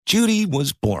Judy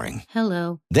was boring.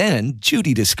 Hello. Then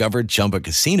Judy discovered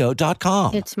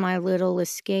ChumbaCasino.com. It's my little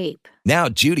escape. Now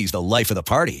Judy's the life of the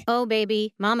party. Oh,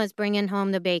 baby, mama's bringing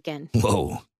home the bacon.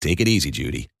 Whoa, take it easy,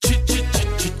 Judy.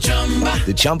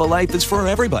 The Chumba life is for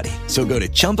everybody. So go to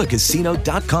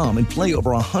ChumbaCasino.com and play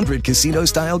over 100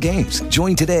 casino-style games.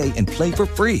 Join today and play for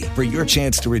free for your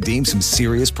chance to redeem some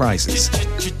serious prizes.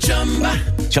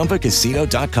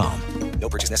 ChumbaCasino.com. No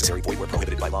purchase necessary. Void where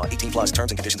prohibited by law. 18 plus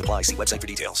terms and conditions apply. See website for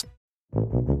details.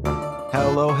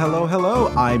 Hello, hello, hello.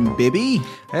 I'm Bibby.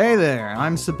 Hey there,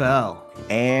 I'm Sibel.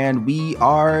 And we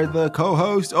are the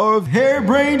co-host of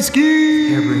Hairbrain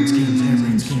Schemes.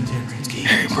 Hairbrain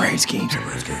Schemes.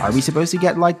 Are we supposed to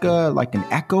get like an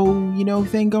echo,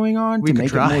 thing going on to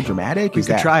make it more dramatic? We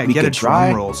could try. Get a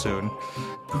drum roll soon.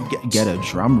 Get a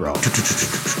drum roll.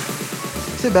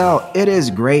 Sibel, it is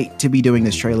great to be doing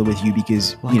this trailer with you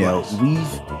because,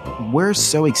 we're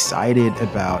so excited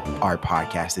about our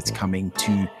podcast that's coming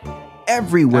to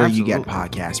everywhere you get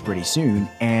podcasts pretty soon.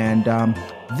 And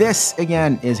this,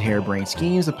 again, is Hairbrain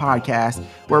Schemes, a podcast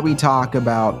where we talk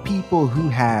about people who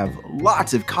have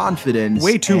lots of confidence.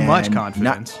 Way too much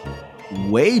confidence.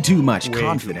 Way too much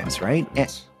confidence, right?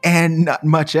 And not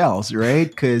much else, right?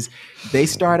 Because they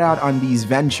start out on these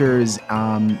ventures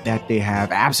that they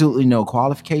have absolutely no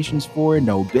qualifications for,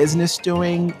 no business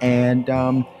doing, and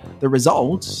the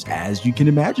results, as you can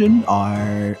imagine,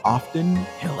 are often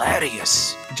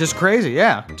hilarious. Just crazy,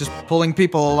 yeah. Just pulling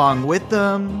people along with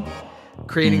them,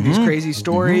 creating these crazy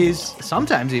stories,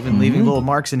 sometimes even leaving little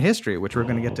marks in history, which we're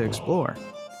going to get to explore.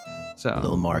 So.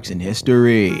 Little marks in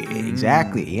history.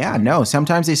 Exactly. Yeah, no,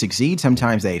 sometimes they succeed,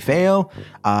 sometimes they fail.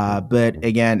 But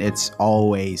again, it's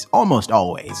almost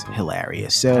always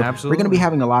hilarious. So we're going to be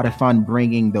having a lot of fun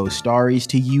bringing those stories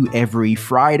to you every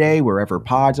Friday, wherever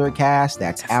pods are cast.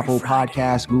 That's Apple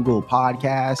Podcasts, Google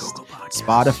Podcasts,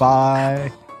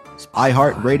 Spotify,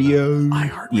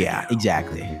 iHeartRadio. Yeah,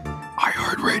 exactly.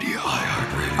 iHeartRadio.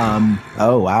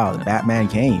 Oh, wow. The Batman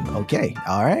came. Okay.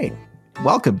 All right.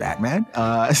 Welcome, Batman.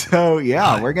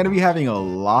 We're going to be having a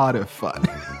lot of fun.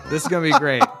 This is going to be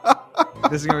great.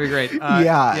 It's going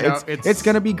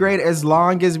to be great as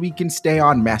long as we can stay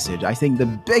on message. I think the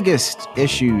biggest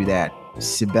issue that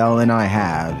Sibel and I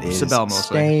have is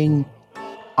staying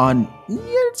on. Yeah,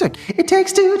 it's like, it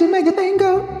takes two to make a thing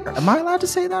go. Am I allowed to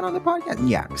say that on the podcast?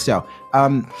 Yeah. So,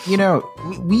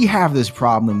 we have this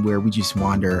problem where we just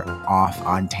wander off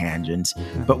on tangents,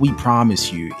 but we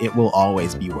promise you it will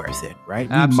always be worth it,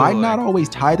 right? Absolutely. We might not always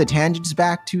tie the tangents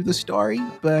back to the story,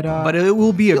 but it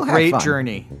will be a great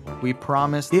journey. We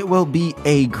promise. It will be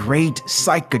a great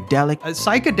psychedelic.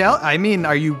 Psychedelic? I mean,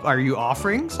 are you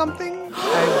offering something?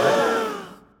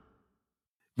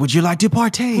 Would you like to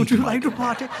partake?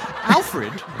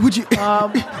 Alfred, would you?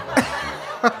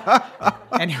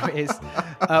 Anyways,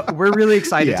 we're really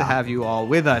excited to have you all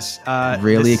with us.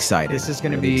 Excited. This is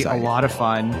going to be a lot of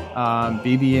fun.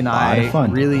 BB and I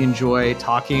really enjoy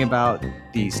talking about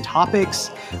these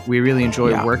topics. We really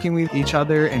enjoy working with each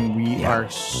other, and we are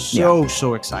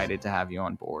so excited to have you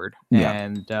on board. Yeah.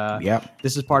 And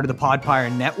this is part of the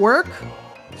Podpire Network,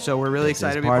 so we're really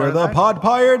excited to be part of the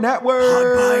Podpire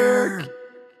Network.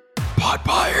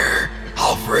 Podpire.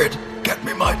 Alfred, get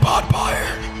me my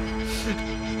Podpire.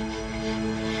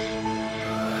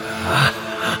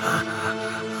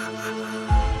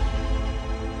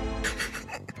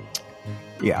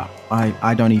 Yeah,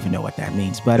 I don't even know what that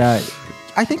means, but I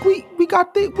think we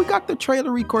got the trailer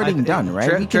recording done,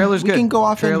 right? Trailer's good. We can go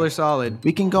off. Trailer's solid.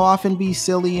 We can go off and be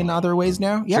silly in other ways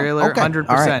now. Yeah, trailer, okay.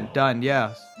 100% done.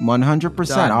 Yeah,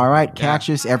 100%. All right, catch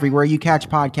us everywhere you catch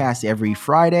podcasts every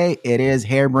Friday. It is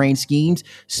Hairbrain Schemes,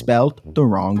 spelled the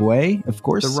wrong way, of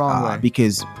course. The wrong way,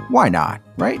 because why not,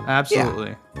 right?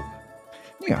 Absolutely.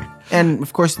 Yeah, and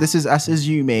of course, this is us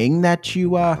assuming that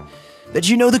you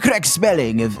know the correct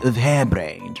spelling of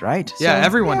hairbrained, right? Yeah,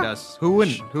 everyone does. Who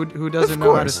wouldn't? Who doesn't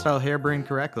know how to spell hairbrain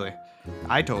correctly?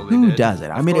 I totally did. Who doesn't?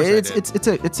 I mean,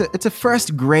 it's a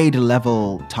first grade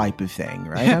level type of thing,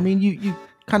 right? I mean, you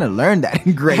kind of learned that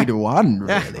in grade 1,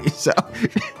 really. So,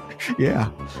 yeah.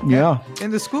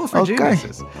 In the school for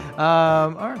geniuses.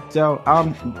 All right. So,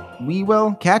 we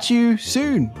will catch you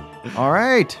soon. All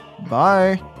right.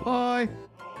 Bye. Bye.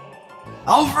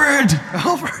 Alfred.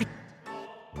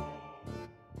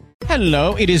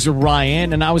 Hello, it is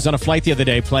Ryan, and I was on a flight the other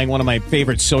day playing one of my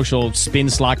favorite social spin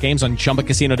slot games on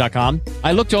ChumbaCasino.com.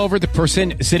 I looked over at the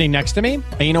person sitting next to me,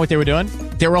 and you know what they were doing?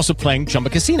 They were also playing Chumba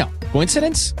Casino.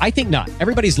 Coincidence? I think not.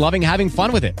 Everybody's loving having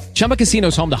fun with it. Chumba Casino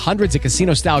is home to hundreds of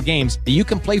casino-style games that you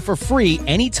can play for free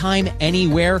anytime,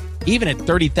 anywhere, even at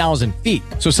 30,000 feet.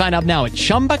 So sign up now at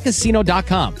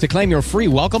ChumbaCasino.com to claim your free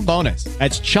welcome bonus.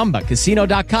 That's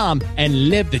ChumbaCasino.com and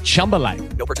live the Chumba life.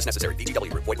 No purchase necessary.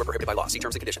 VGW. Void where prohibited by law. See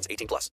terms and conditions. 18+.